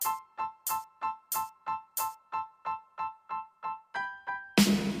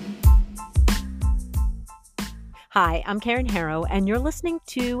Hi, I'm Karen Harrow, and you're listening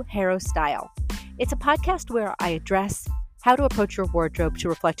to Harrow Style. It's a podcast where I address how to approach your wardrobe to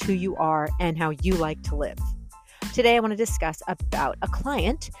reflect who you are and how you like to live. Today, I want to discuss about a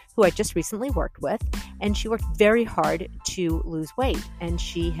client who I just recently worked with, and she worked very hard to lose weight, and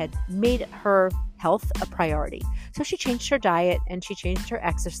she had made her health a priority. So she changed her diet and she changed her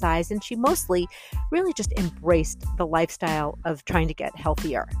exercise, and she mostly really just embraced the lifestyle of trying to get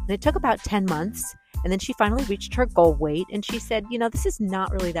healthier. And it took about 10 months. And then she finally reached her goal weight and she said, this is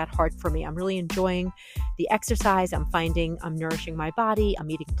not really that hard for me. I'm really enjoying the exercise. I'm finding I'm nourishing my body. I'm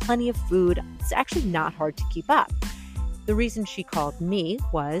eating plenty of food. It's actually not hard to keep up. The reason she called me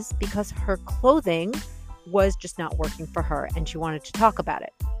was because her clothing was just not working for her and she wanted to talk about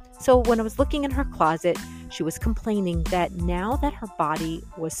it. So when I was looking in her closet, she was complaining that now that her body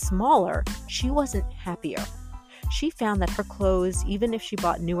was smaller, she wasn't happier. She found that her clothes, even if she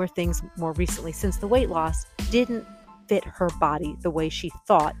bought newer things more recently since the weight loss, didn't fit her body the way she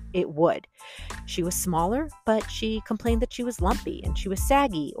thought it would. She was smaller, but she complained that she was lumpy and she was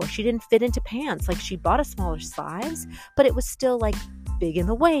saggy, or she didn't fit into pants. Like she bought a smaller size, but it was still like big in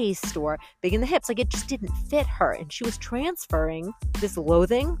the waist or big in the hips. Like it just didn't fit her. And she was transferring this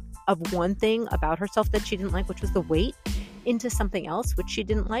loathing of one thing about herself that she didn't like, which was the weight, into something else which she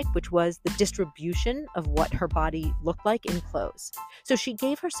didn't like, which was the distribution of what her body looked like in clothes. So she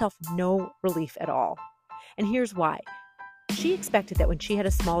gave herself no relief at all. And here's why. She expected that when she had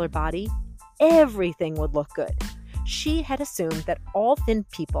a smaller body, everything would look good. She had assumed that all thin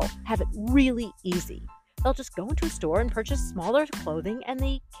people have it really easy. They'll just go into a store and purchase smaller clothing and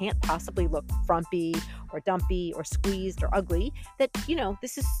they can't possibly look frumpy or dumpy or squeezed or ugly. That,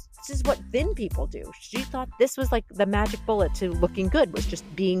 this is what thin people do. She thought this was like the magic bullet to looking good, was just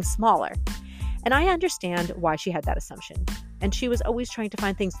being smaller. And I understand why she had that assumption. And she was always trying to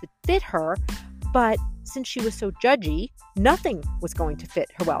find things that fit her, but since she was so judgy, nothing was going to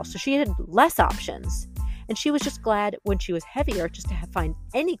fit her well. So she had less options. And she was just glad when she was heavier just to find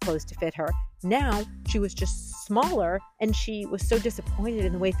any clothes to fit her. Now she was just smaller and she was so disappointed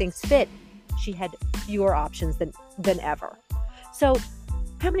in the way things fit. She had fewer options than ever. So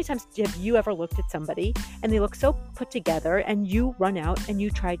how many times have you ever looked at somebody and they look so put together and you run out and you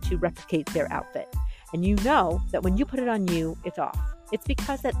try to replicate their outfit? And you know that when you put it on you, it's off. It's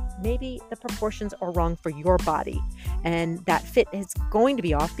because that maybe the proportions are wrong for your body and that fit is going to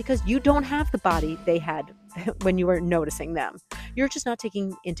be off because you don't have the body they had when you were noticing them. You're just not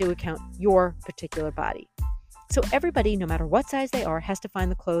taking into account your particular body. So everybody, no matter what size they are, has to find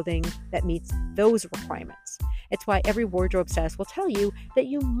the clothing that meets those requirements. It's why every wardrobe stylist will tell you that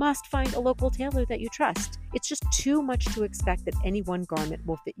you must find a local tailor that you trust. It's just too much to expect that any one garment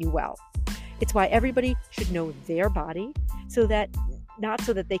will fit you well. It's why everybody should know their body not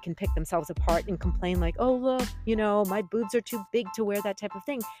so that they can pick themselves apart and complain like, oh, look, my boobs are too big to wear that type of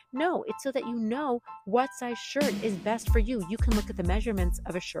thing. No, it's so that you know what size shirt is best for you. You can look at the measurements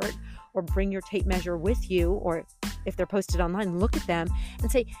of a shirt or bring your tape measure with you, or if they're posted online, look at them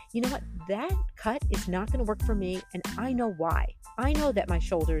and say, you know what, that cut is not going to work for me. And I know why. I know that my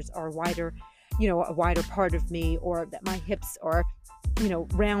shoulders are wider, a wider part of me, or that my hips are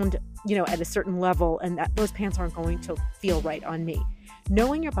round, at a certain level, and that those pants aren't going to feel right on me.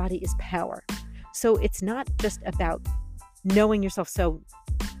 Knowing your body is power. So it's not just about knowing yourself so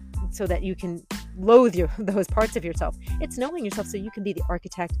that you can loathe those parts of yourself. It's knowing yourself so you can be the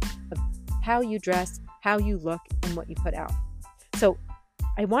architect of how you dress, how you look, and what you put out. So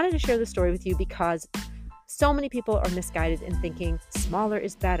I wanted to share this story with you because so many people are misguided in thinking smaller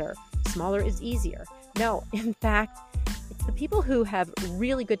is better, smaller is easier. No, in fact, it's the people who have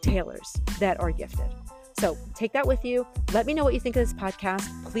really good tailors that are gifted. So take that with you. Let me know what you think of this podcast.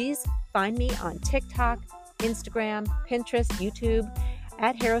 Please find me on TikTok, Instagram, Pinterest, YouTube,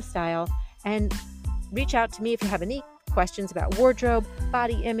 @Harrow Style, and reach out to me if you have any questions about wardrobe,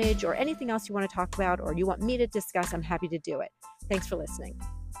 body image, or anything else you want to talk about or you want me to discuss. I'm happy to do it. Thanks for listening.